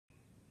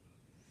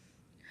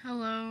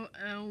Hello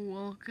and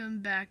welcome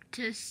back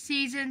to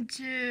season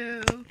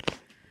 2.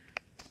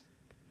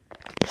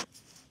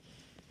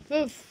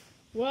 Oof.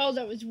 Well,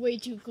 that was way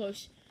too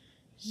close.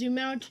 Zoom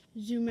out,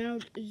 zoom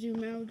out,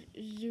 zoom out,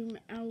 zoom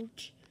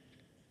out.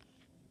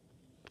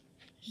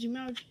 Zoom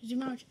out,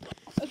 zoom out.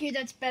 Okay,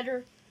 that's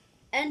better.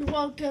 And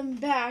welcome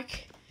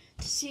back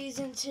to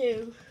season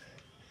 2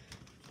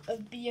 of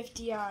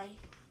Bfdi.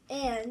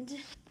 And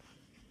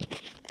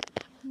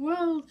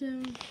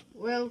welcome.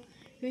 Well,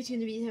 who's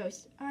going to be the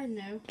host? I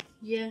know.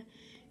 Yeah,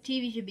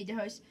 TV should be the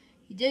host.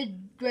 You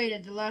did great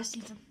at the last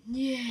season.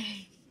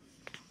 Yay.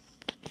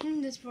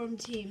 Let's form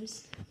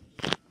teams.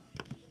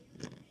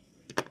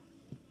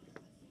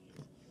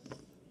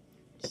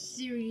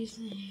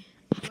 Seriously.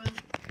 Well,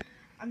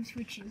 I'm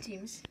switching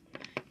teams.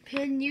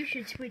 Pin, you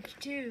should switch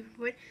too.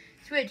 What?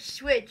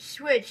 Switch.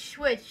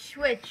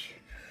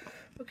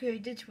 Okay, I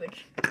did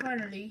switch.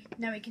 Finally.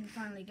 Now we can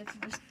finally get to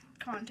this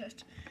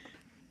contest.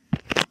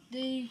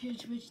 They can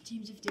switch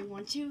teams if they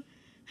want to.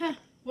 Huh,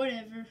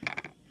 whatever.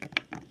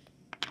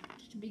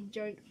 Just a big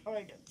giant.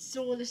 Alright,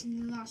 so this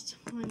last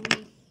time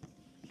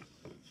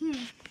we...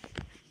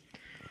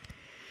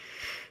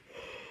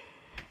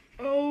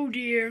 Oh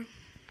dear.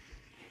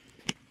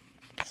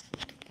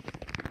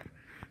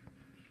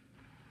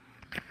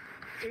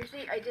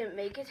 Seriously, I didn't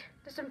make it?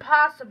 That's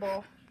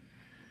impossible.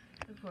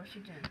 Of course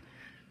you didn't.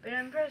 But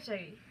I'm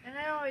pressing, and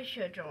I always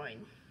should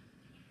join.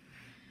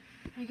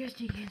 I guess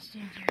you can't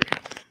stand here.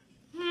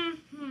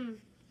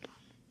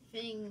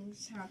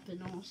 Things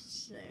happen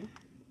also.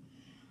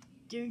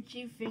 Don't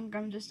you think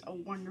I'm just a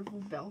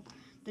wonderful belle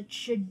that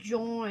should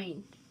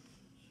join?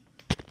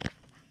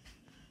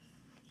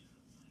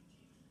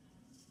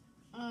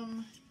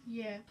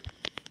 Yeah.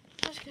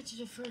 Let's get to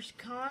the first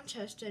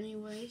contest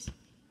anyways.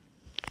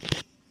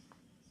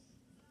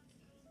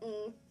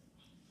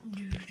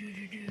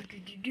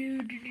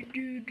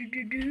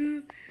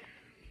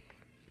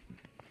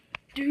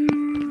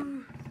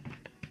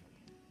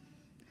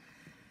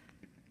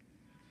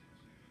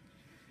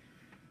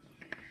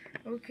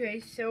 Okay,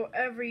 so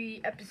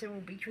every episode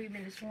will be 3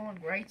 minutes long,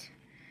 right?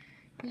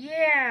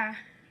 Yeah.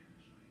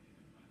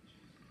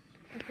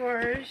 Of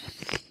course.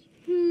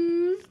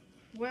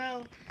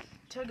 Well,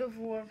 tug of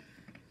war.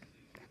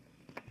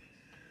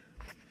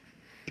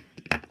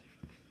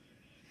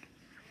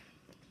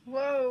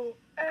 Whoa.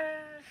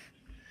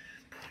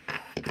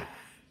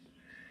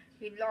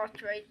 We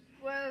lost, right?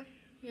 Well,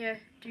 yeah,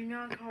 do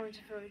not call it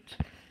a vote.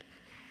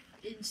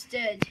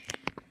 Instead,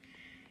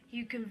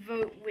 you can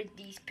vote with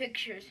these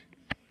pictures.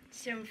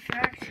 So in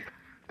fact,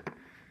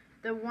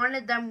 the one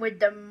of them with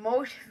the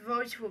most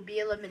votes will be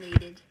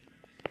eliminated.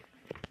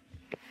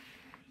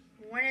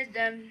 One of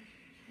them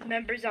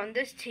members on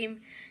this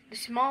team, the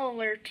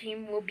smaller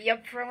team, will be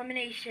up for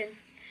elimination.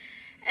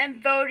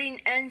 And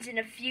voting ends in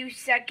a few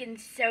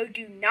seconds, so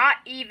do not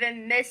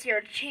even miss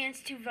your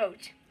chance to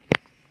vote.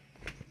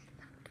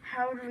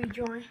 How do we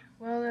join?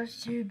 Well,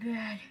 that's too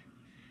bad.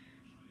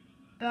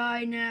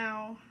 Bye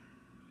now.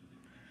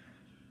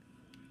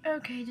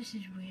 Okay, this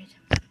is weird.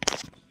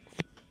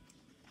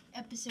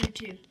 Episode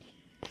 2.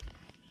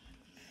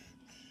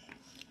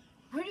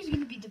 Where is going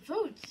to be the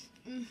votes?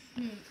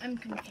 I'm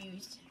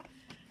confused.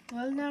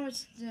 Well, now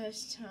it's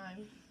this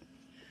time.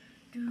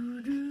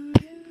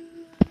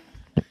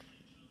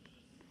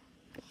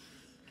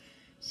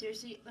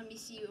 Seriously, let me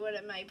see what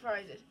my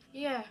prize is.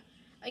 Yeah,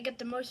 I got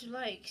the most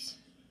likes.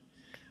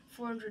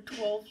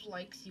 412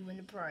 likes, you win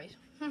the prize.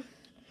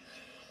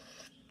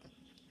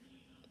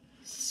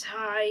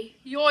 Sigh.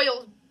 The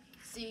oil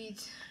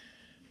seeds.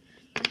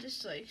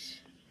 Dislikes.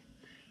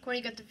 Corny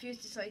got the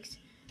fewest dislikes.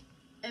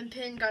 And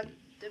Pin got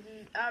the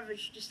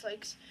average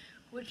dislikes,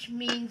 which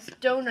means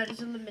Donut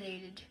is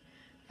eliminated.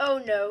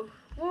 Oh no.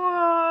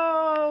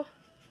 Whoa!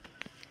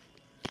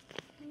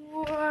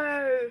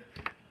 Whoa!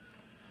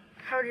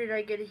 How did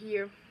I get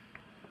here?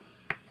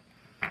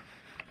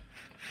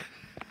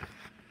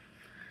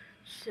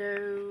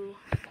 So,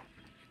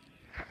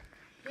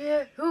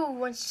 yeah, who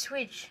wants to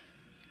switch?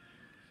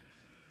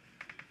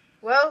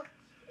 Well,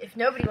 if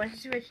nobody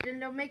wants to switch, then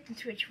don't make them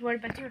switch. What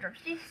about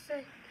Teardrops? Did you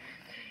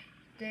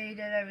say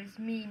that I was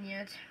mean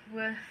yet?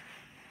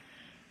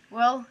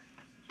 Well,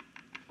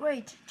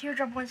 wait,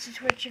 Teardrop wants to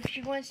switch if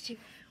she wants to.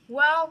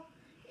 Well,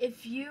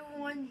 if you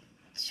want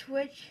to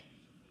switch,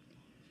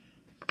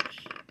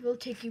 we'll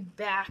take you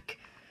back.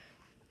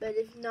 But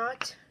if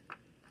not,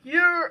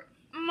 you're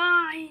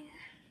mine.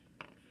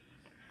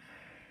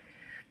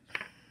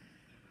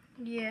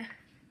 Yeah,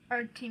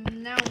 our team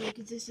now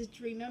consists of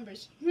 3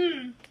 members.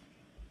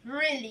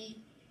 Really?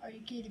 Are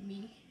you kidding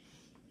me?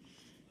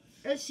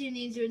 S2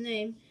 needs your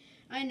name.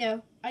 I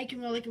know. I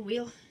can roll like a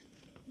wheel.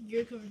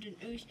 You're covered in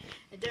ooze.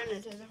 And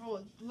Donuts as a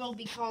whole will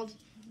be called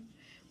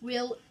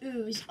Will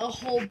Ooze a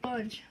whole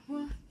bunch.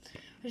 Well,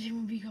 our team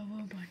will be called a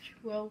whole bunch.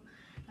 Well,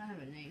 I have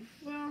a name.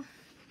 Well,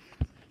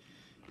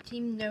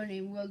 Team No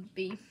Name will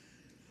be.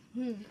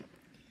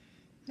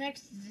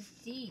 Next is the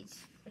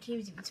seeds. Our team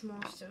is even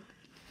smaller, so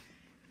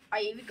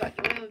I even got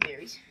the oil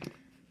berries.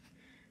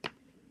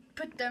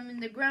 Put them in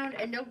the ground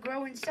and they'll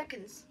grow in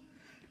seconds.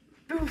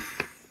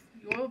 Boof!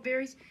 The oil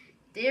berries,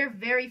 they're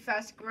very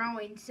fast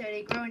growing, so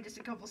they grow in just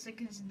a couple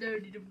seconds. No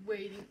need of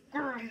waiting.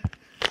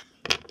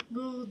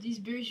 Oh, these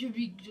berries should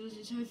be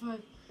delicious. High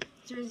five.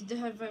 Seriously, the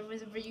high five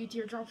was for you,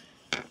 teardrop.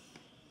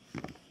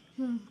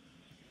 I'm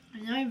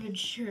not even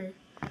sure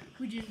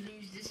who did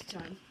lose this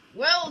time.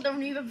 Well,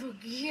 don't even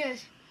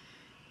forget.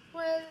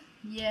 Well,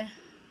 yeah.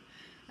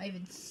 I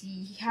even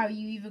see how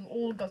you even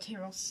all got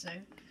here also.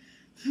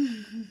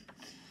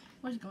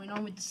 What's going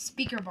on with the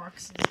speaker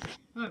boxes?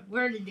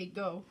 Where did they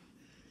go?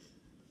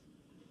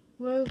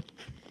 Well,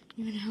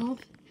 you want help?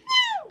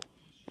 No!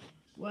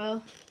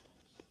 Well,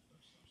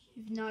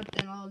 if not,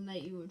 then I'll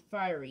net you with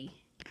fiery.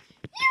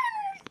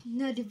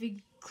 Not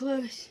even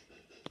close.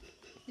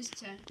 This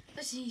time,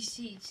 let's see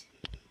seeds.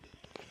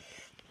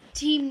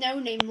 Team No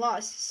Name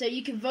lost, so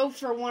you can vote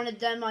for one of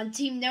them on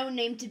Team No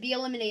Name to be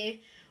eliminated.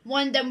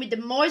 One of them with the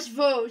most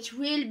votes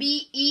will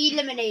be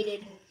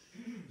eliminated.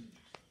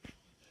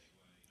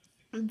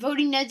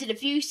 Voting ends in a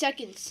few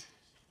seconds.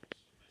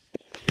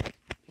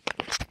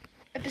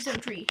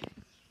 Episode 3.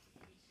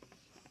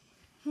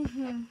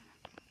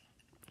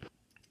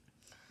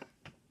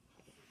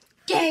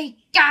 Gay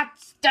got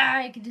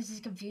stuck. This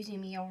is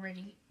confusing me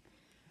already.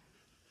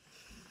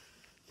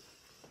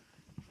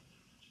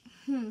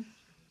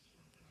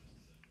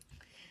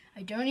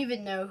 I don't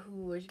even know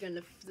who is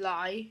gonna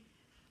fly.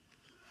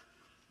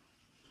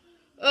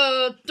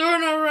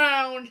 Turn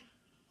around.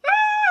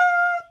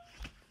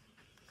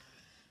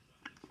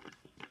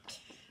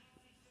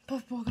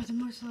 Puffball got the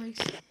most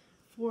likes.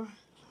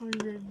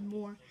 400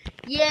 more.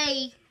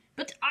 Yay!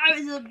 But I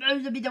was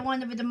supposed to be the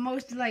one with the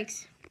most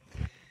likes.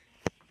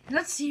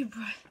 Let's see,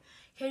 bro.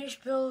 Can you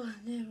spell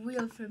the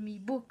wheel for me?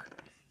 Book.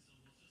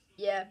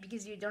 Yeah,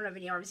 because you don't have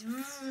any arms.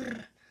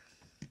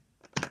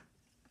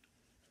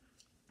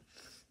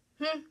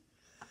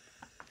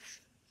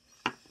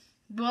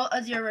 Well,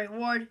 as your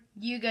reward,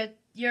 you get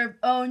your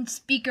own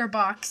speaker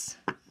box.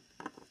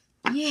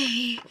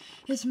 Yay!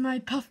 It's my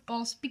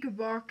puffball speaker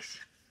box.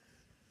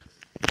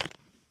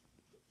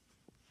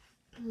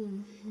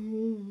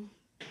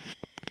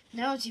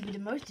 Now let's see who the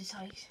most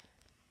dislikes.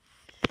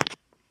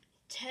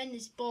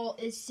 Tennis ball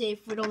is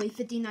safe with only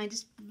 59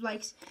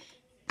 dislikes.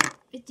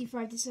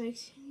 55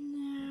 dislikes.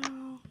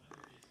 No.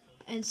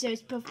 And so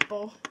is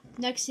puffball.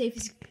 Next safe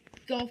is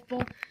golf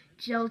ball,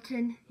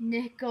 gelatin,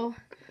 nickel,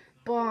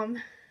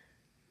 bomb,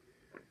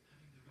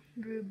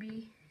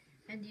 ruby,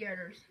 and the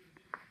others.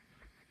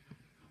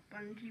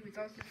 Bungie was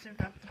also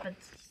survived, but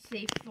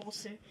safe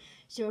also.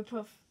 So a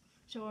puff,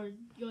 so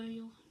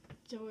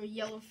a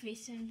yellow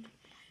face and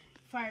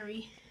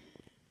fiery.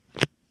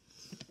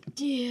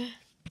 Dear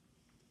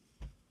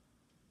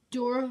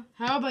Dora,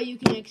 how about you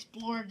can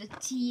explore the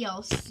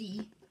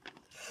TLC?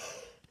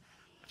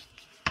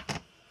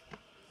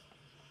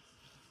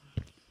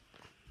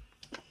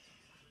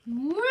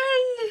 Well,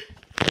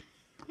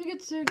 I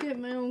get to get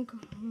my own.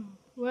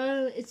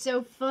 Well, it's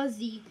so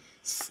fuzzy.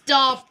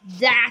 Stop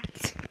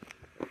that.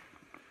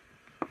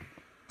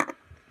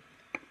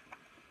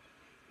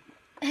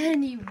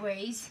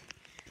 Anyways,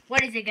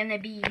 what is it gonna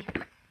be?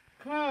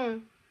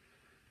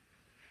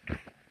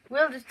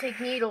 We'll just take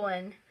Needle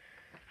in.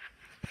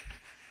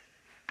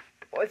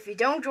 Or if you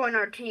don't join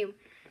our team,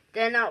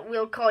 then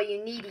we'll call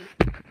you needy.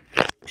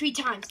 3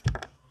 times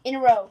in a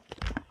row.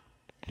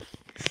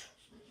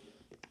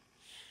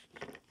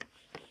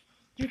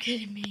 You're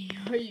kidding me,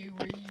 are you?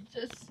 Where you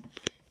just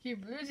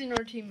keep losing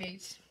our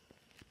teammates.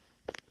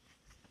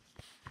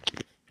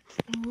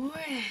 Well,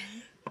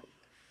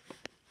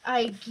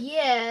 I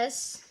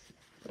guess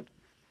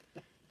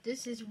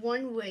this is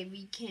one way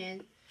we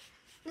can.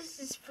 This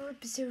is for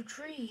episode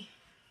 3.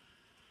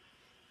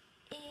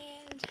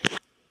 And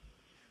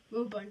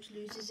Woe Bunch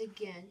loses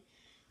again.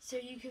 So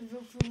you can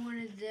vote for one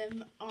of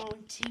them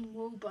on Team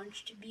Woe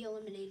Bunch to be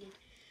eliminated.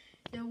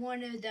 The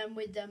one of them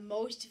with the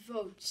most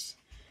votes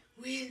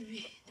will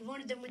be, the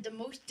one of them with the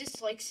most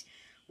dislikes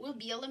will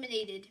be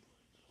eliminated.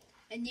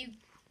 And you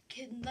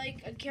can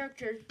like a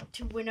character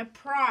to win a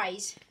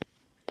prize.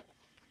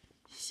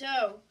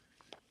 So,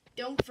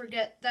 don't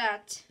forget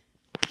that.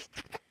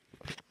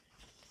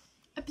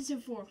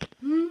 Episode 4.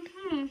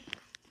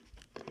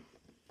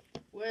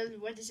 Well,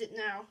 what is it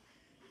now?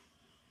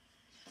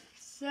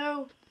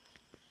 So,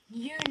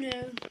 you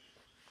know,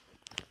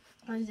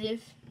 as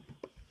if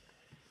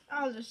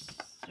I'll just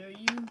show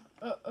you.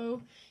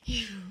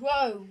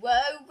 Whoa,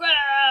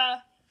 whoa.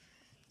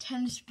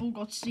 Tennis ball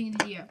got stung in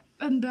the ear.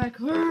 I'm back.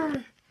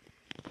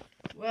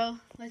 Well,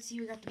 let's see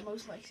who got the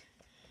most likes.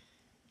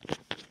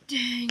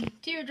 Dang,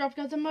 Teardrop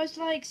got the most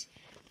likes.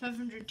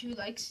 502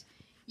 likes.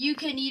 You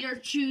can either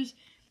choose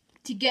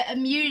to get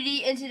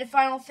immunity into the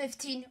final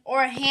 15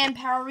 or a hand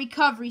power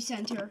recovery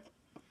center.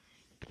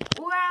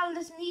 Well,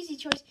 that's an easy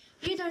choice.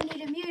 You don't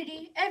need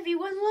immunity.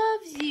 Everyone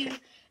loves you.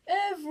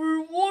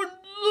 Everyone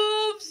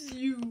loves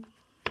you.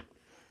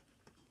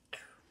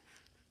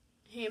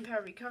 Hand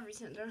power recovery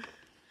center.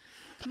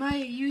 My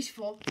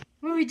useful.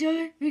 When we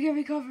die, we get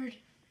recovered.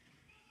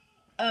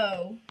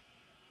 Oh.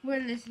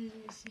 Well, this is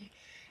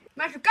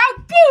magic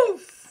out.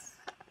 Poof!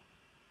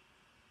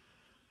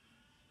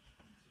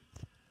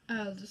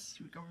 I'll just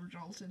recover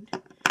Jolton.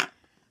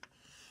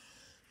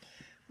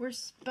 Where's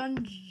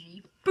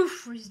Spongy?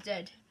 Poof, he's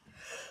dead.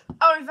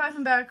 I'll revive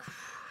him back.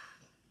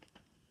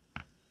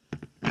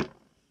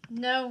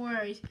 No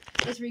worries.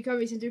 This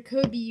recovery center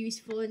could be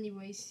useful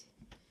anyways.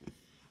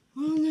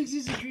 Well, next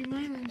is a Dream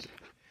Island.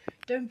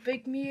 Don't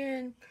bake me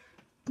in.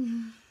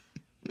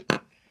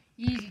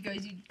 Easy,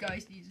 guys. You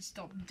guys need to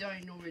stop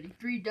dying already.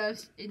 3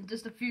 deaths in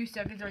just a few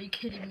seconds. Are you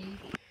kidding me?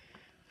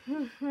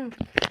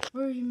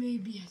 Or you may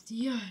be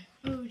Bfdia.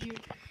 Oh dear.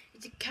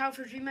 It's a cow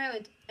for Dream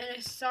Island and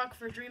a sock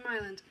for Dream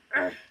Island.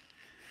 Urgh.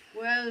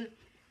 Well,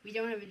 we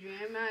don't have a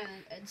Dream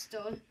Island and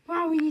still.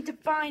 Wow, we need to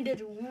find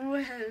it.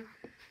 Well.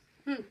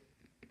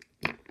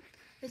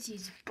 Let's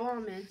use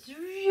bomb man.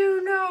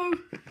 You know.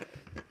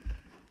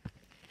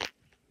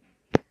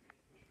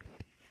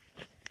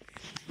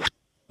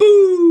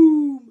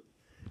 Boom!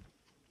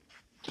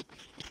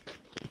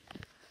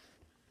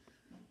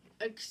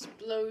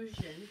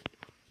 Explosion.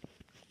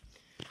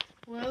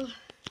 Well,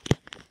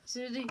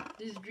 seriously,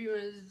 this dream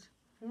is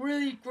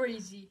really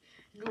crazy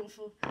and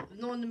awful. I'm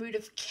not in the mood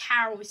of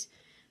cows,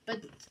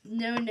 but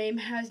No Name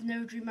has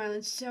no Dream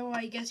Island, so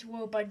I guess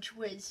we'll bunch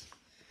whiz.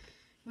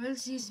 Well,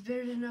 see, it's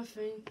better than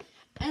nothing.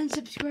 And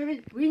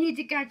subscribe. We need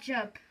to catch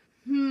up.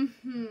 Well,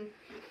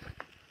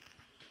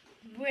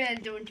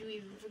 don't you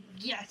even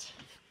forget.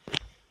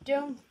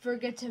 Don't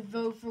forget to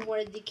vote for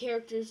one of the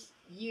characters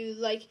you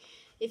like.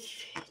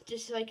 If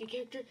dislike a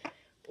character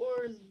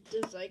or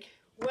dislike,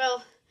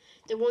 well,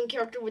 the one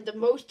character with the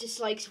most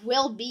dislikes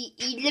will be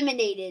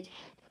eliminated.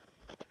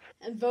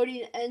 And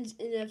voting ends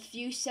in a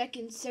few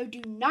seconds, so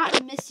do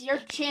not miss your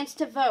chance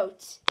to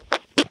vote.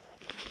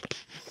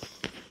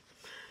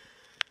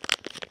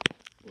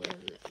 Well,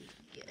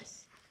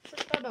 yes.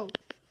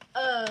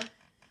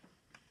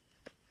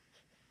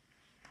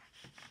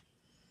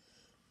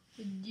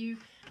 You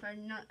are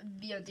not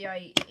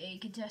Bfdia a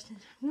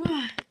contestant.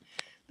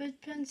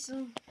 But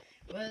pencil.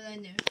 Well, I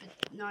know,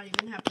 but not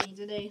even happening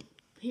today.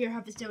 Here,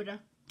 have a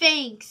soda.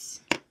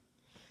 Thanks.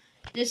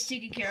 Just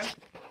taken care of.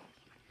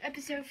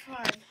 Episode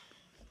 5.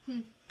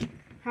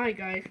 Hi,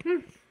 guys.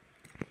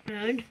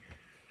 And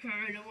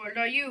what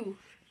are you?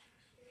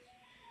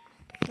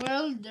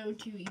 Well,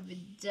 don't you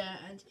even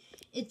dad.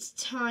 It's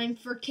time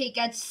for cake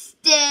at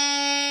step.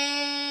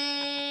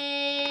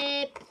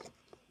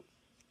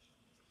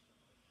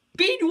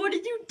 Bean, what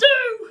did you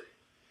do?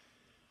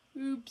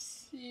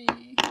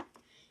 Oopsie.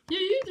 You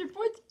used your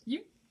foot.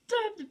 You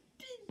tapped the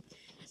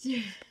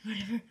pin.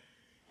 Whatever.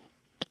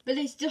 But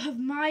I still have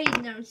my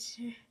notes.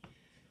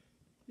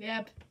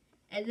 Yep.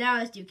 And now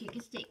let's do cake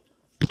at steak.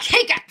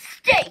 Cake at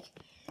steak!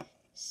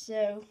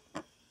 So,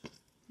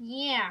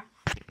 yeah.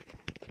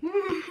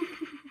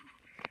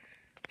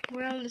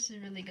 Well, this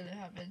is really gonna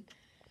happen.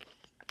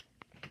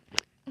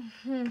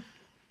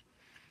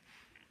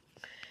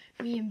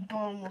 Me and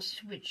Bomb will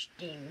switch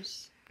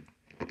teams.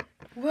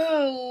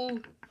 Well,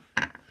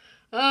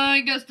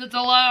 I guess that's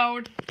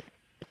allowed.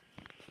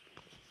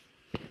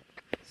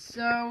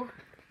 So,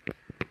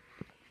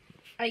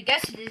 I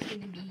guess it is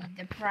going to be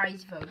the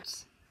prize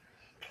votes.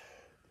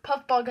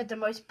 Puffball got the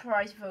most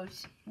prize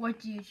votes. What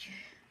do you choose?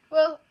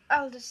 Well,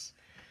 I'll just...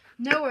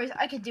 No worries,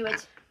 I can do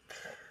it.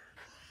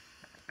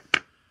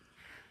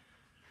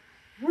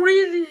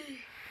 Really?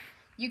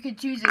 You could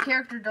choose a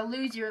character to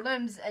lose your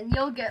limbs and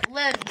you'll get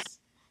limbs.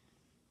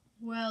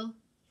 Well,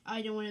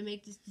 I don't want to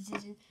make this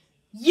decision.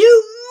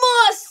 You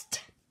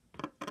must!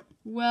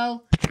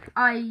 Well,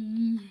 I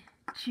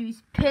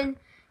choose Pin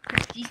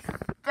because she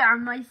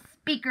stabbed my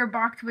speaker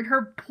box with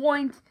her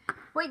point.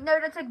 Wait, no,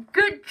 that's a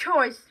good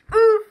choice.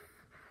 Oof!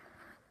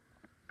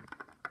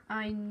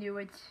 I knew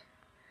it.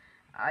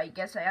 I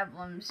guess I have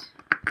limbs.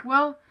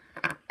 Well,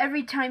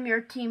 every time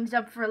your team's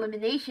up for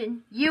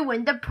elimination, you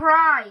win the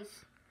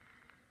prize.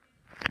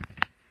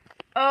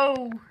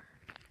 Oh.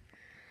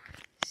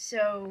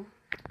 So,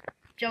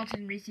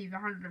 Jolton received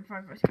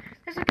 105 votes.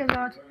 That's like a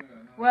lot.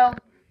 Well,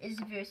 it's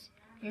this.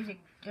 Here's a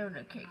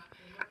donut cake.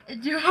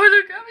 And your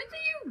honor coming to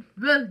you?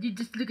 Well, you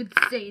just look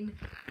insane.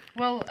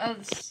 Well, I'll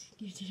just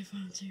give it to the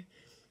phone too.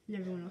 And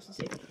everyone else is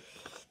safe.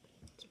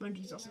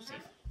 Spongy's also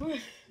safe.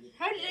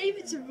 How did I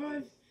even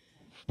survive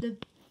the...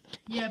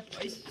 Yep,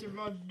 I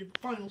survived the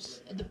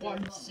finals at the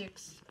bottom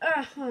 6.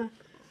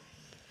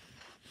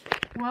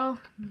 Well,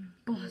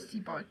 bossy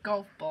ball,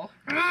 golf ball.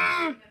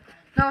 Now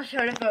I'll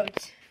show the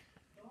votes.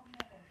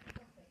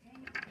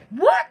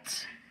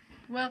 What?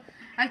 Well,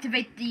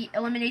 activate the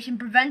elimination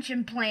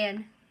prevention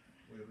plan.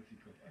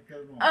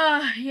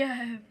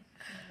 Yeah.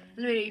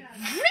 Ready.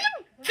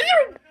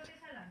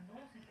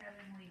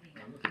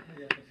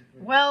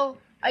 Well,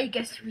 I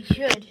guess we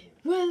should.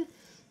 Well,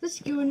 let's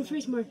go in the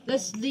face more.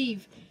 Let's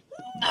leave.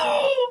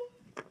 No!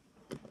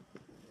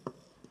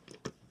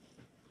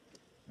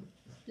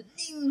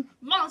 You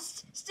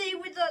must stay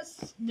with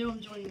us. No, I'm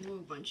joining the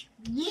Woo Bunch.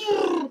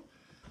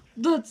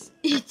 That's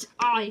it.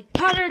 I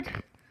had it.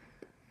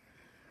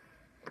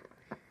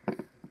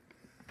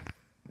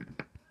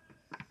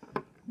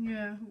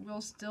 Yeah,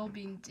 we'll still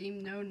be in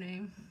Team No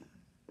Name.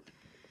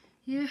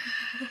 Yeah.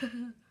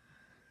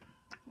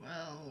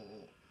 Well,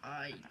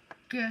 I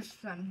guess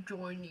I'm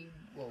joining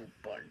Woe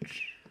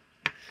Bunch.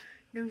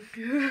 No,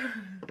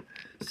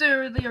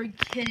 seriously, are you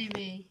kidding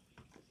me?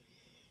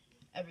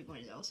 Everyone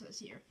else is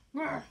here.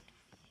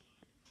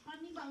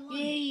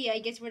 Yay! I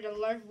guess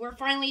we're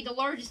finally the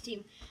largest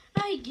team.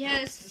 I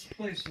guess. This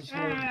place is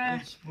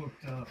it's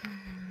booked up.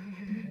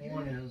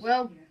 One is.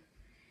 Well,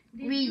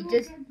 we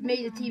just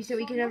made a team so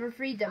we could never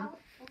free them.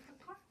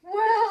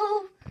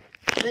 Well,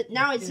 but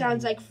now it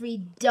sounds like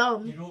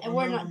freedom, and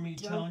we're not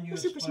dumb. We're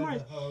super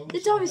smart.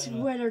 It's always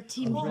what our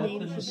team's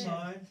name is.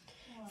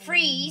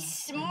 Free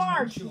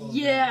smart.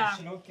 Yeah.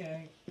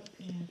 Okay.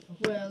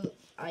 Well,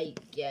 I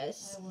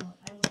guess.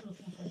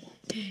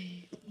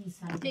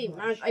 Hey,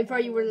 man, I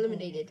thought you were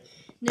eliminated.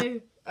 No,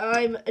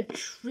 I'm a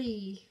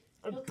tree.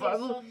 A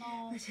bubble.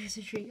 This is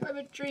a tree. I'm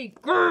a tree.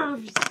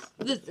 Grrrs.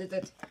 This is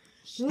it.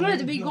 Let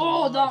it be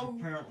gold.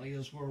 Apparently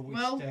is where we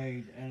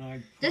stayed, and I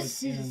put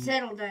this is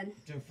settled then.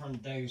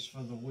 Different days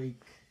for the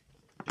week,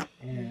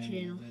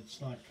 and it's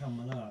not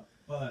coming up.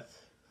 But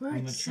We're I'm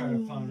at gonna try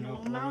to find out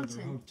what other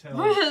mountain. hotel.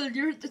 Well,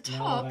 you're at the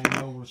top,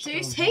 so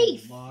you're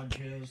safe. Lodge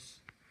is,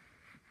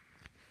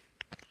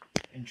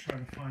 and try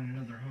to find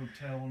another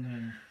hotel, and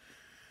then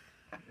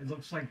it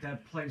looks like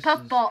that place.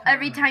 Puffball.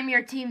 Every time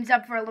your team's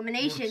up for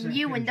elimination,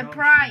 you win the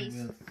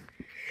prize.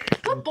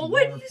 Puffball,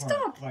 why did you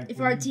stop? Like if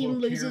our team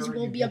loses,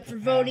 we'll be up for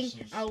voting.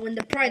 I'll win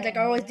the prize like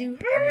I always do.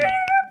 Oh,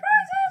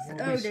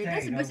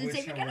 that's supposed to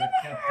say kept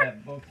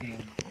that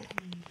booking.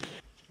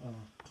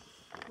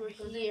 We're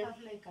here.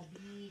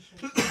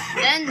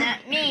 Then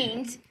that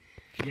means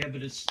yeah,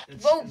 but it's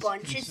Woe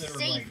Bunch is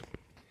safe.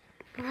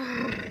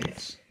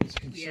 It's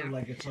considered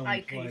like its own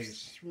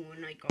place.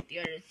 When I got the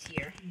others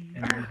here.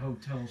 And the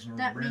hotels are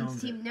that around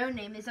means Team No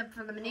Name is up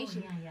for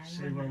elimination.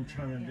 See what I'm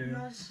trying to do?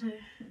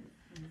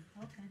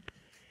 Okay.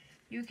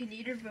 You can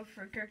either vote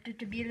for a character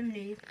to be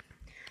eliminated.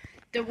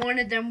 The one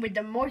of them with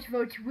the most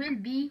votes will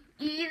be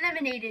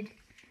eliminated.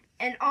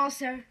 And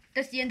also,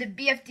 that's the end of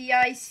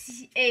Bfdia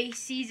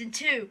Season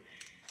 2.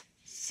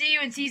 See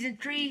you in Season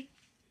 3.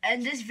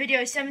 And this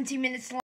video is 17 minutes long.